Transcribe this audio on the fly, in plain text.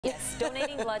Yes,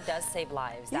 donating blood does save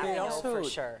lives. That we know for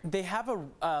sure. They have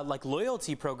a like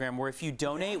loyalty program where if you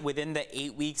donate within the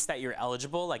 8 weeks that you're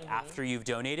eligible, like after you've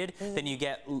donated, then you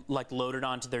get like loaded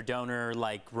onto their donor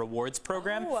like rewards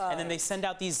program, and then they send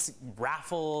out these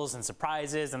raffles and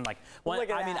surprises and like.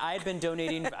 I mean, I had been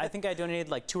donating. I think I donated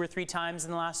like 2 or 3 times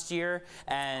in the last year,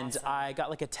 and I got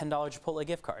like a $10 Chipotle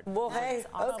gift card. Well, hey,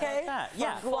 okay,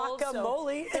 yeah,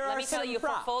 guacamole. Let me tell you,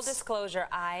 for full disclosure,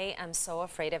 I am so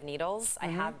afraid of needles. I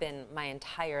have been my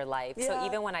entire life. So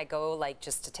even when I go like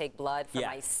just to take blood for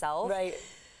myself,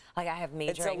 like I have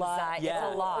major anxiety.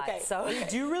 It's a lot. Okay. So you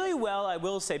do really well, I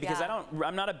will say, because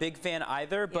I'm not a big fan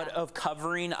either, but of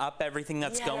covering up everything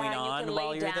that's going on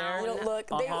while you're there. You don't look.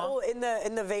 They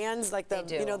in the vans, like the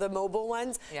the mobile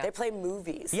ones, they play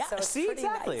movies. Yeah, so it's see, pretty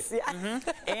exactly. Nice.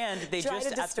 And they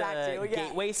just at the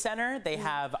Gateway Center, they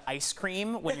have ice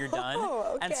cream when you're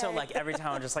done. And so like every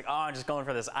time I'm just like, oh, I'm just going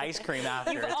for this ice cream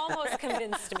after. You've almost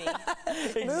convinced me.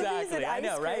 Exactly, I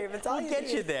know, right? We'll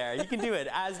get you there. You can do it.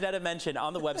 As Netta mentioned,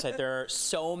 on the website, there are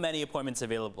so many appointments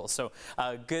available. So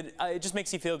good. It just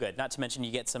makes you feel good. Not to mention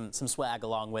you get some swag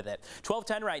along with it.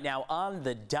 12:10 right now on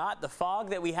the dot. The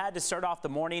fog that we had to start off the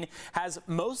morning has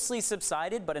mostly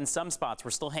subsided, but in some spots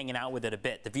we're still hanging out with it a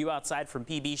bit. The view outside from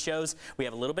PB shows we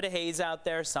have a little bit of haze out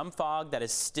there, some fog that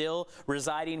is still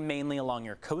residing mainly along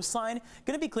your coastline.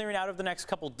 Going to be clearing out over the next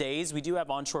couple days. We do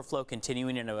have onshore flow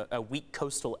continuing in a weak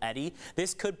coastal eddy.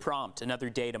 This could prompt another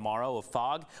day tomorrow of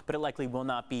fog, but it likely will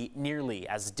not be nearly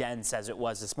as dense as it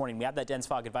was this morning. We have that dense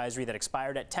fog advisory that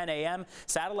expired at 10 a.m.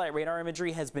 Satellite radar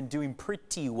imagery has been doing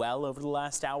pretty well over the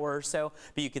last hour or so,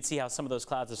 but you can see how some of those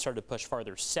clouds have started to push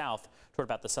farther south toward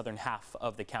about the southern half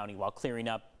of the county while clearing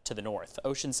up to the north.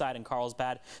 Oceanside and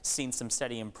Carlsbad seen some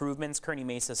steady improvements. Kearney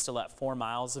Mesa still at 4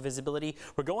 miles of visibility.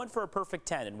 We're going for a perfect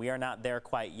 10, and we are not there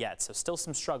quite yet, so still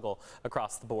some struggle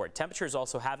across the board. Temperatures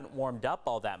also haven't warmed up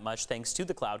all that much thanks to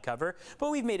the cloud cover, but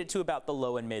we've made it to about the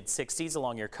low and mid 60s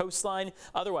along your coastline.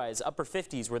 Otherwise, upper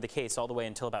 50s were the case all the way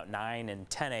until about 9 and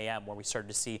 10 a.m. where we started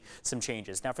to see some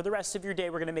changes. Now for the rest of your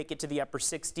day, we're going to make it to the upper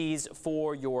 60s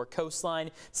for your coastline.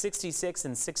 66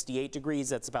 and 68 degrees,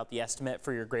 that's about the estimate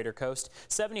for your greater coast.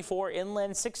 74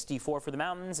 inland, 64 for the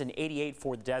mountains, and 88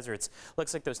 for the deserts.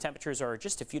 Looks like those temperatures are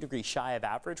just a few degrees shy of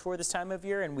average for this time of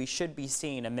year, and we should be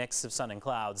seeing a mix of sun and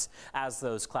clouds as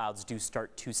those clouds do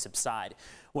start to subside.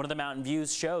 One of the mountain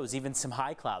views shows even some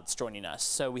high clouds joining us.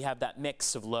 So we have that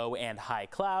mix of low and high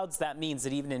clouds. That means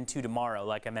that even into tomorrow,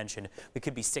 like I mentioned, we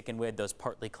could be sticking with those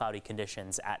partly cloudy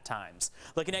conditions at times.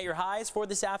 Looking at your highs for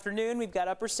this afternoon, we've got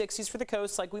upper 60s for the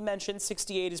coast. Like we mentioned,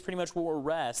 68 is pretty much where we'll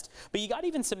rest. But you got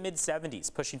even some mid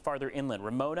 70s pushing farther inland.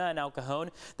 Ramona and El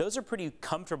Cajon, those are pretty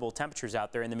comfortable temperatures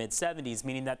out there in the mid 70s,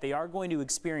 meaning that they are going to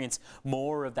experience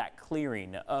more of that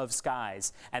clearing of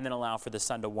skies and then allow for the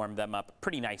sun to warm them up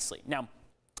pretty nicely. Now,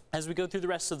 as we go through the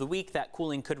rest of the week, that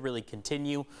cooling could really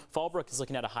continue. Fallbrook is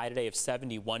looking at a high today of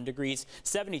 71 degrees,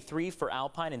 73 for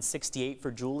Alpine and 68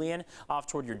 for Julian. Off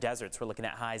toward your deserts, we're looking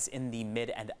at highs in the mid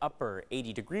and upper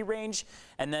 80-degree range.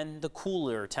 And then the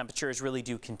cooler temperatures really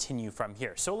do continue from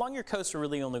here. So along your coast, we're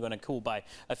really only going to cool by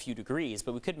a few degrees,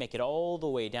 but we could make it all the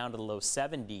way down to the low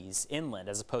 70s inland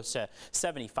as opposed to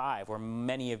 75, where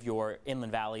many of your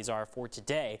inland valleys are for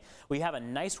today. We have a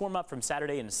nice warm up from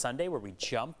Saturday into Sunday where we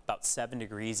jump about 7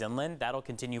 degrees inland. That'll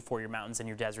continue for your mountains and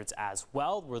your deserts as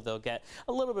well, where they'll get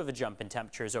a little bit of a jump in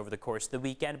temperatures over the course of the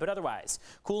weekend, but otherwise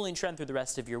cooling trend through the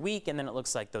rest of your week, and then it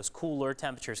looks like those cooler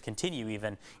temperatures continue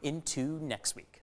even into next week.